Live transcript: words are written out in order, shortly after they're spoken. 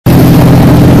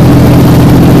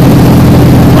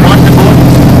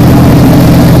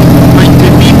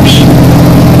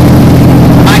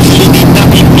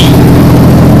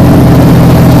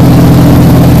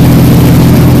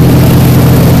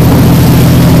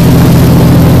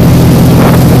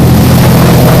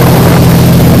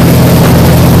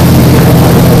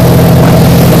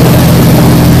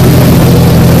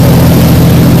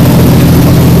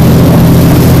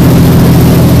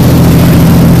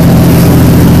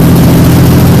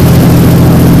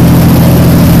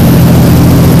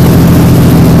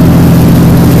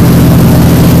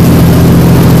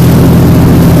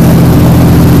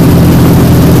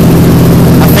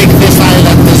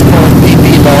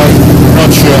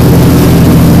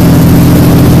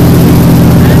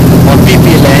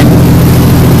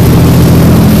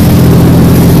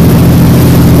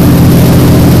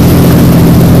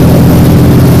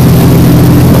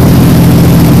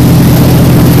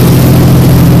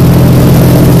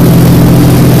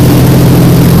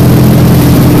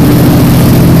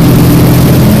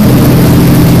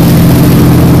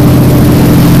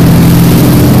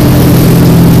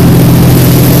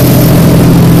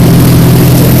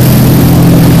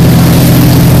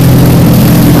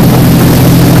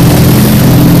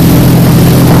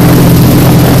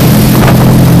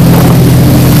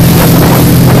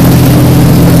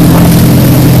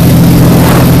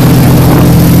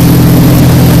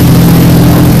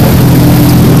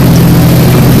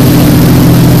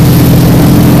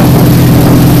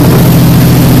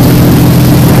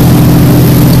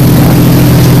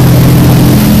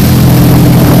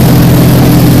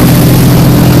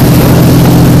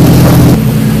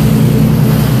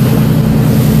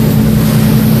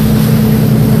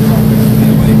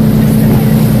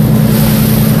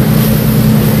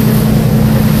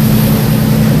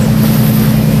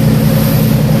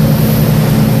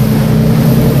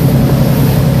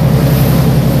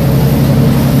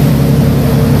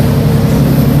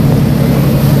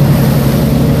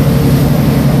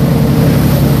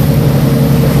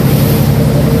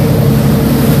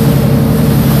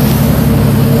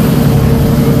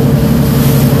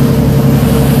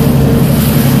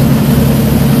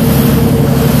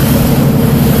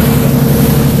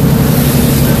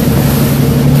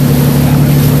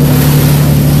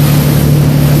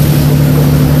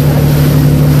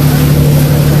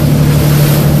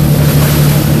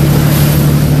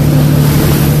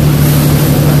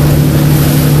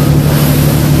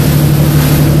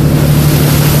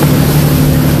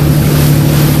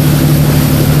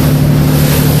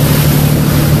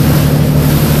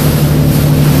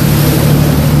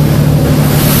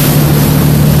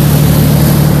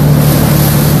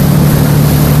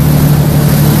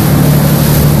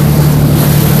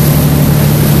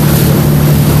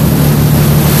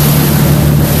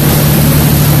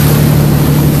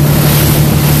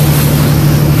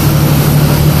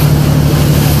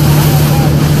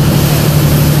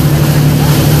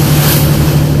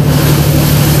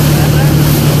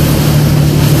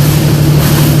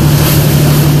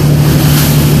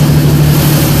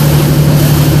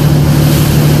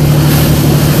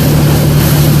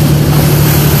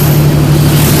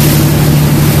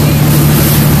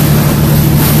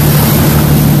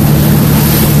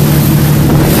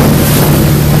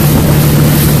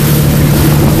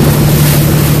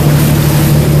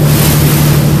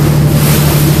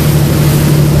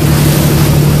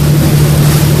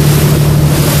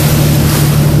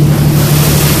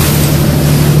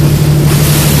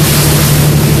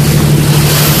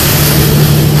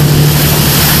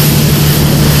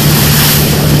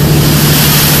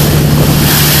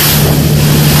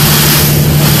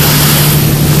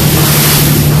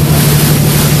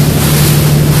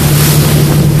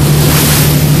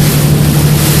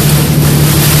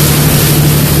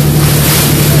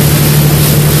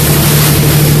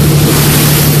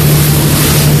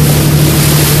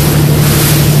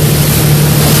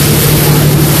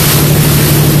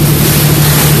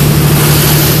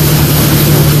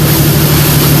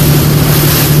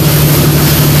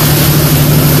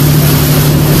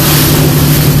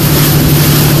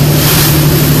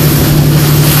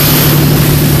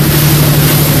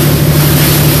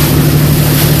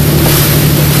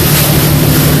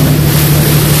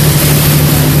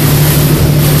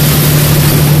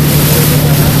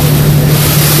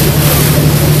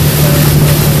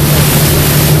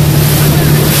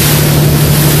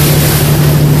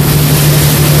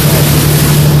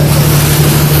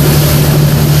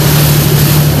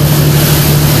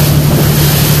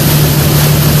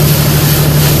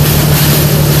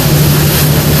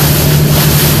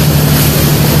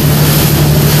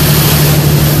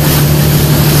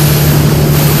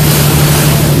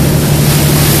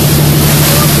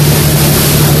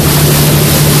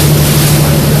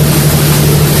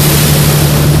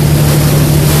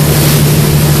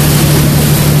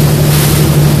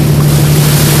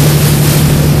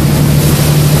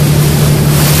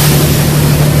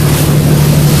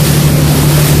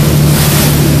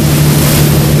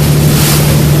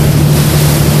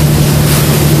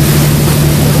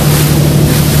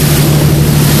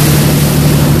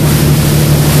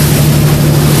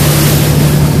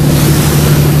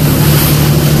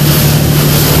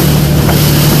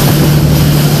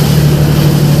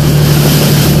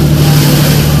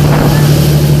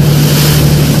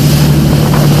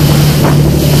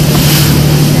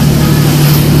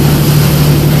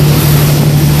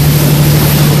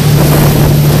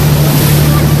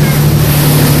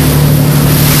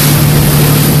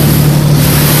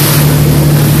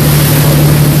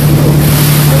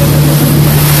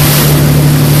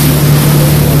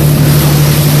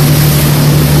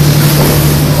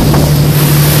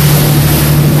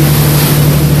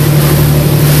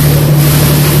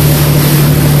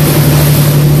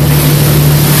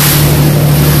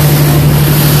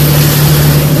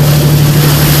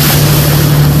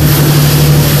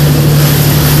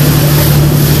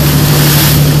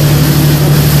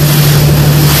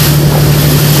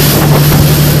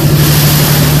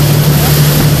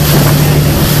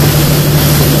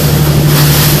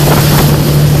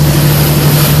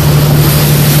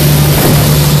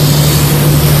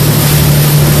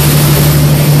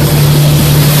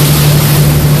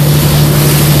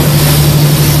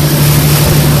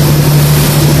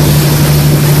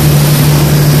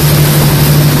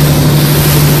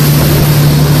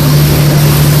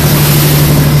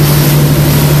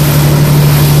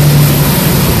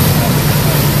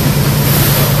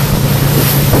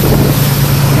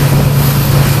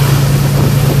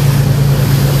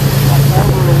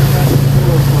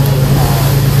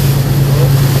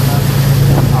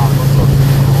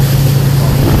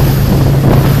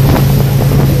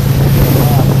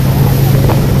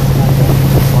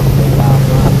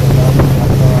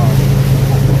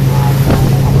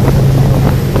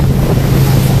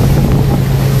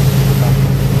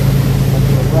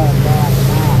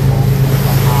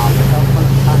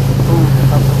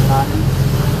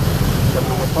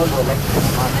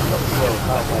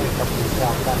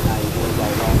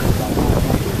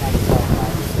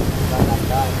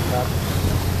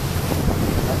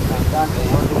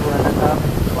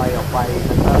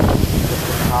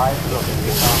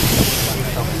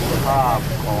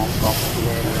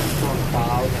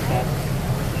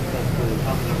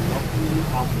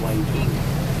come waiting.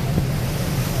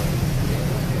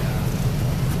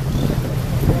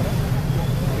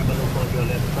 Look on your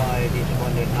left side is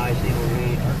one the nice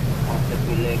scenery of the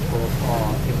village or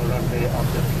similarly of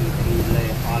the PP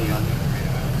Island.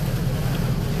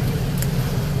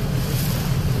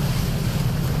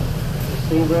 The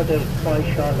sea water is quite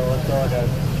shallow, so the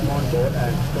small boat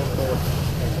and small boat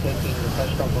and taking the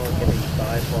customer getting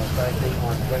inside for cycling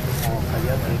on swimming or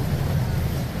kayaking.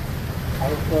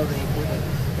 Also we put it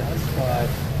inside.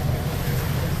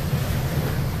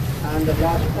 And the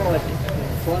last point in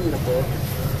front of the boat,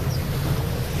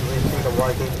 you will see the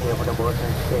working here for the boat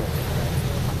and stay.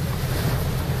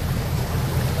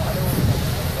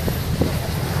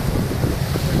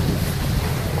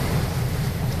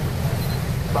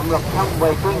 สำหรับถ้ำไว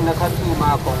กิ้งนะครับที่ม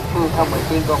าของชื่อถ้ำไว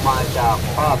กิ้งก็มาจาก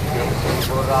ภาพเขียนสีโ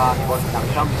บราณบนหนัง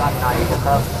ถ้ำด้านในนะค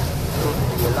รับซึ่ง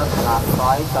มีลักษณะคล้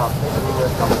ายกับเรือ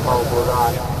สำเภาโบรา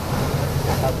ณ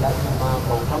นะครับและที่มาข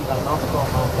องถ้ำกระนกก็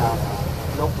มาจาก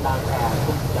นกนางแอ่น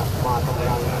ซึ่งจะมาทำ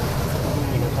รังที่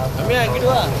นี่นะครับไม่อย่างนี้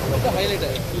ด้วยก็ให้เลยแต่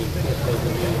ที่เป็นเล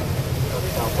ย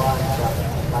ชาวบ้านจะ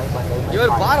ใช้บันไดไม้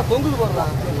ไผ่เพื่อ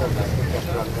จ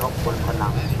ะรังนกบนผนั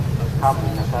งถ้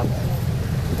ำนะครับ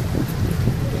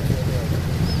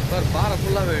The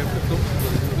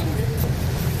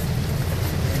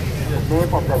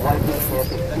name of the Viking ship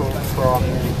came from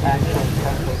ancient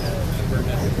Celtic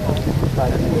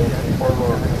site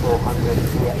over 400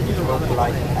 years. It looked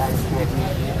like ancient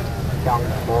junk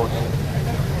boat.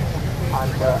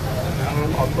 And the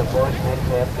name of the boat came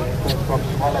from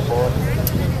smaller boats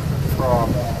from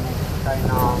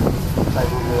China,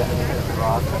 Siberia,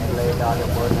 etc. Laid down the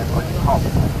boat on top.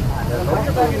 And the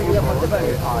local people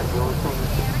are using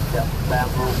the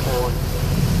bamboo pole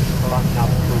plugged up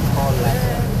to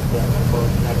Thailand, the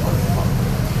boat on top.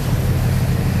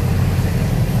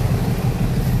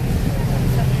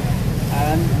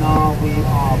 And now we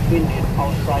are finished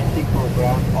outside the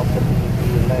program of the PP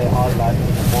Lay Island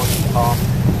in the morning time.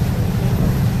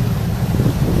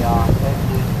 We are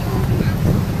heading to the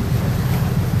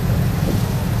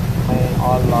main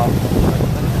island.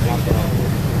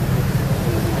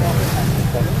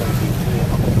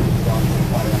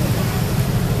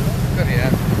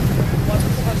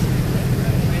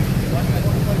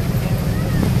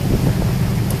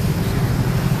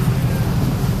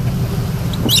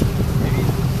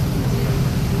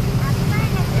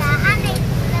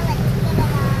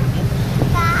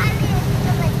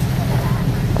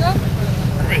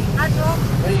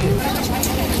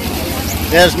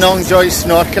 There's Nong Joy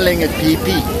snorkeling at PP.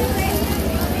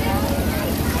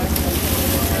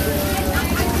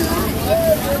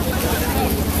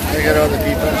 Look at all the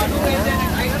people.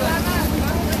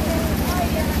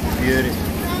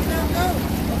 Beautiful.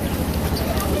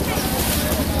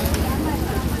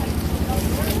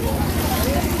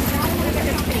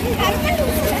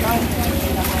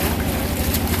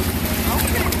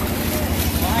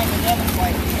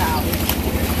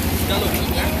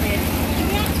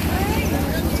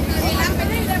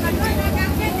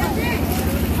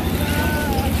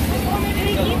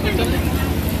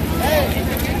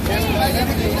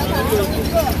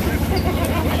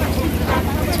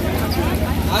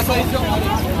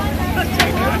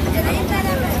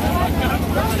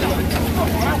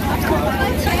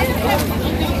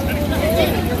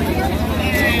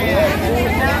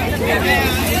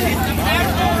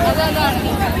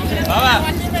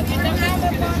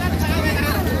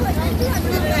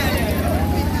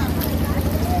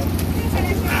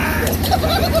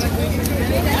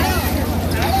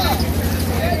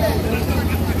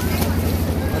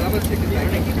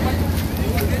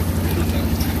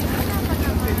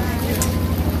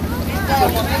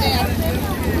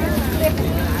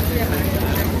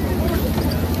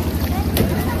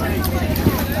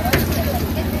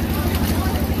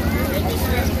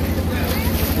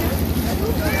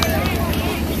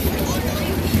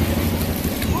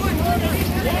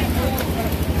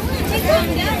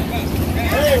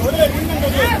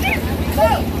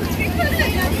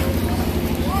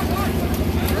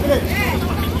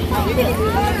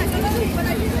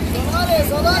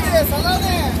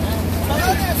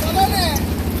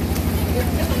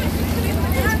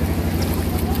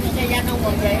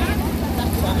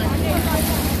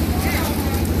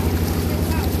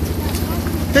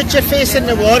 Put your face in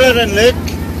the water and look.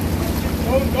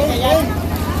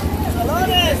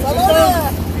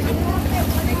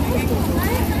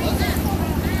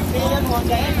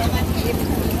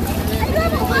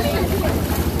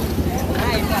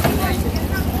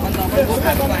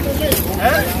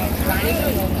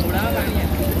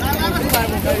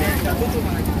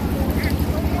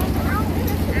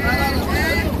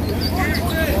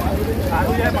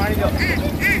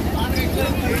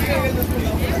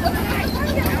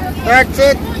 That's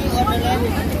it.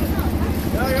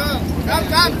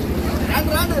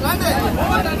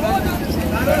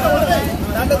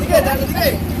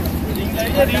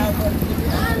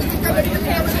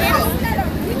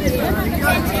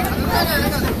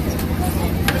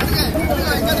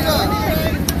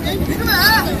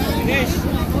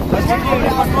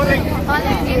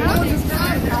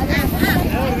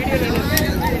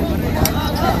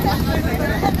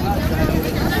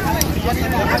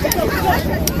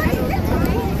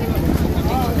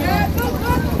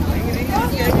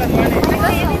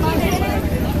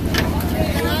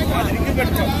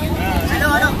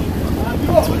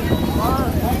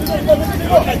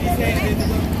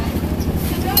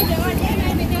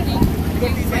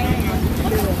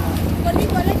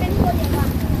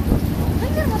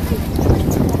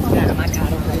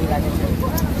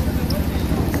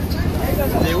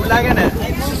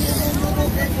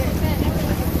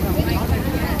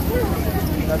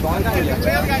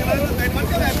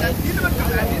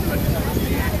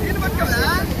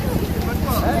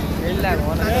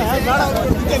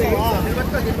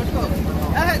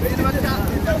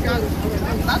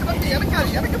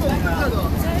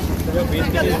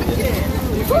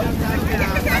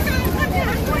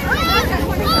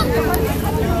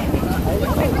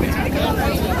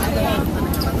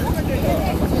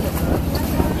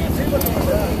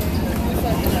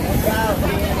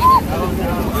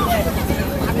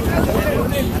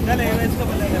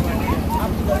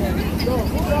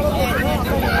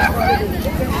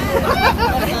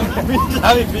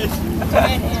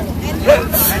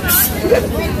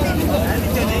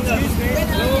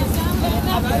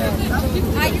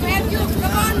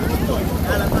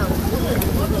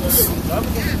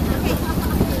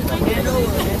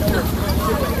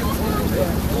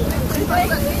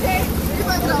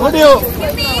 What do you?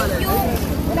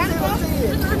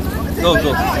 Go,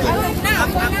 go.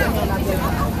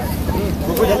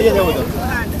 Go जल्दी जाओ उधर.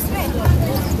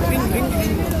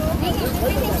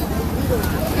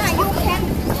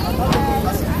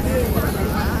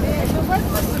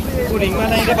 Ring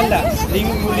mana ini balla? Ring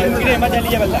kiri mana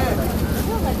jali balla?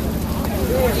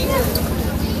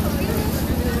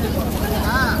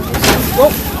 Go.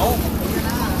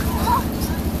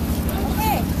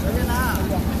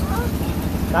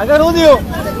 Naga Rudio.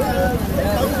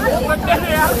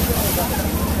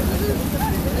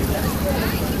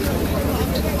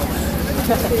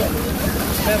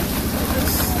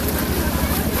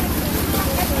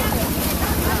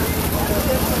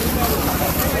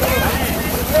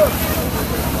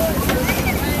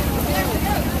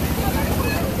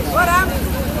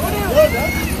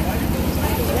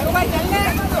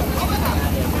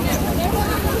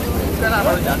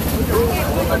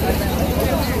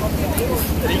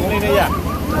 Ini ya,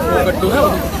 mau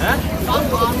kedua, hah?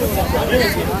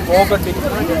 Mau kedua.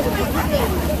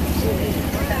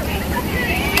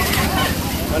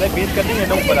 Malah beat करनी है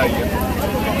तो ऊपर आ गया.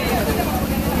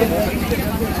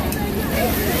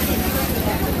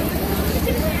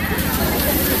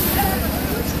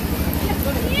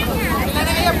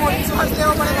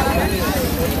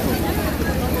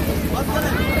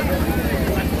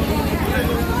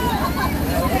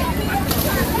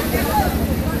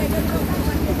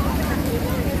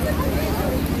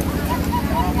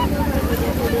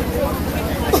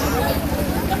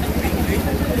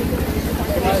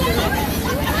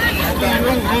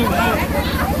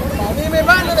นี่ไม่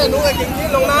บ้านแล้วแต่หนูกับจริง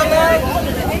ๆลงน้ำแล้ว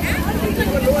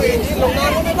หนูเองที่ลงน้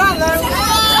ำก็ไม่บ้านแล้ว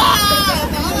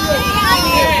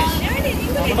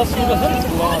มาสู้กันทั้ง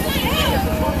ตัว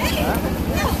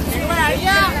มาอะไร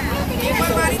อ่ะ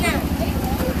มาดิเนี่ย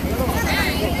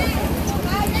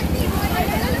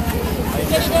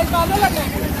จะเดินก่อนแล้วล่ะเนี่ย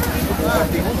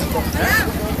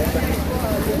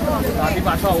ตาที่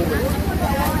บ้านชอบ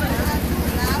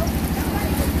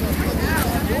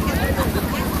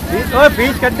Oh,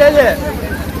 beach kadda je.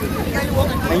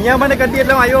 અહીંયા મને કદી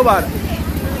એટલે આવ્યો બાર.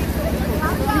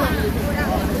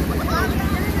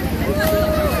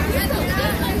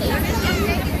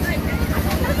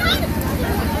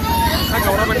 આ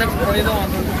કવરા બંને પડી દો.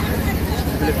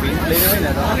 એટલે beach લઈને હોય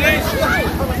ને તો.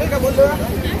 કે બોલ દો.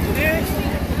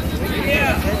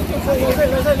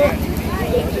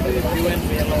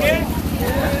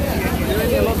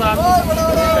 Yellow side.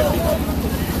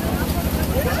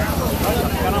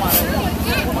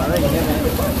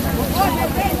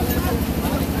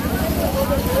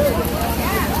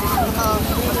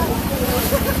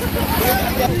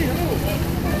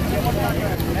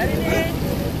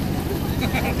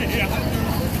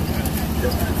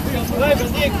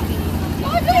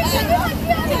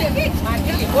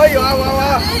 Ôi,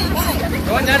 wow.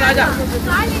 jalan aja.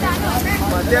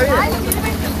 Dia ni.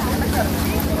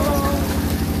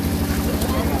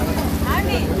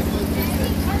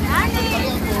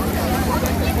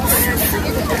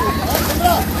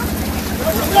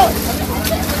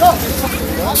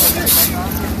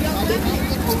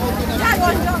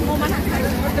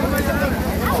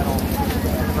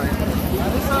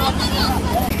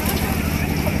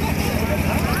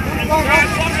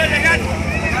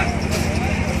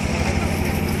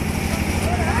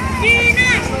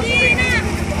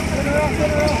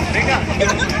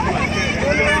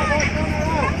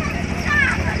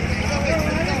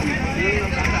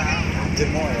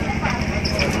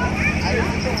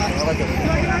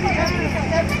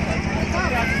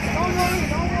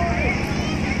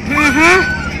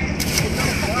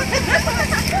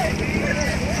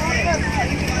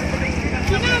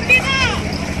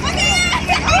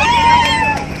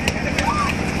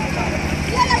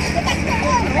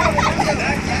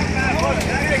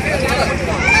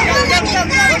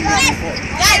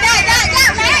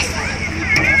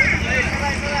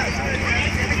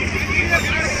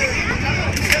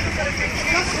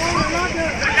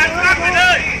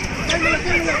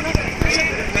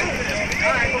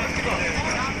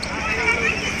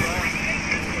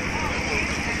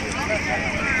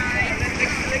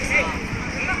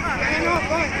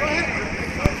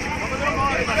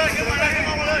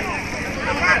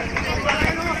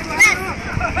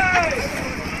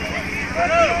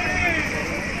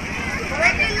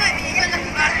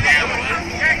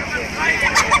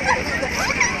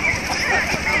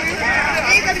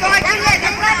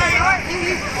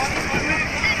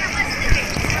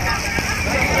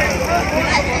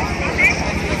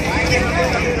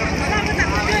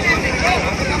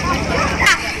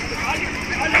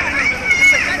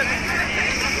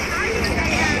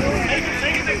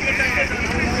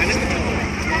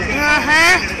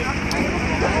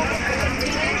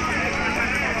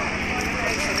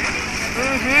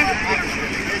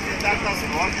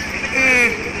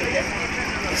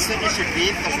 As soon as you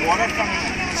leave, there's water coming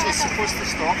in. So it's supposed to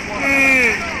stop water.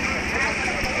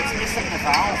 It's missing the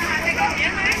valve.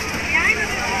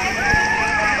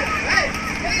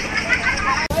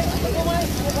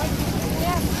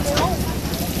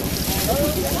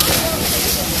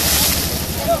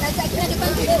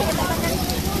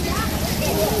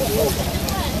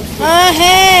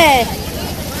 Hey!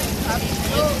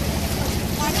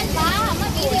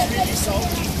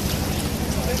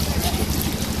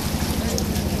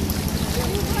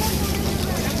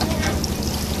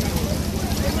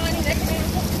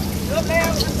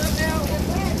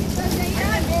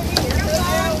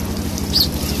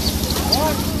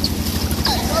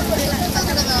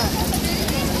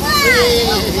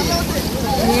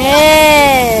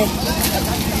 Yeah.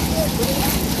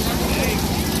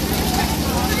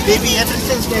 Baby,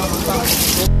 everything's getting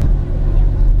fun.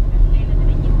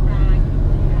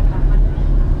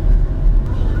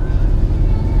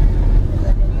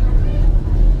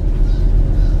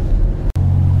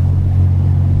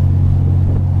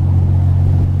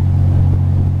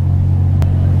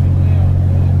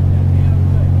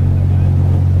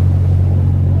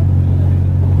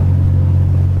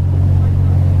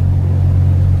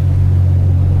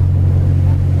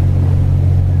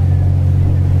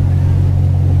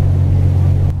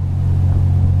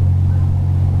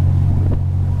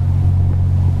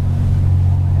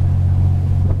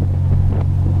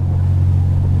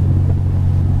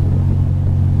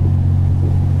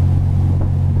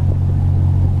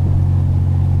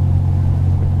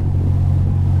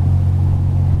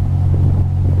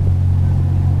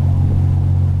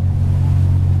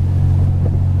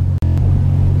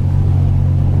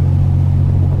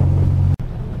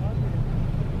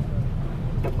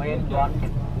 one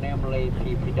namely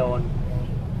Pipidon,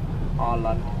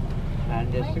 Holland,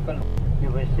 and the second you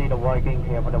will see the working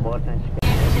here for the boat and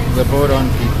the boat on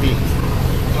PP.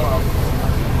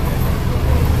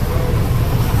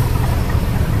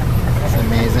 It's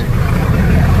amazing.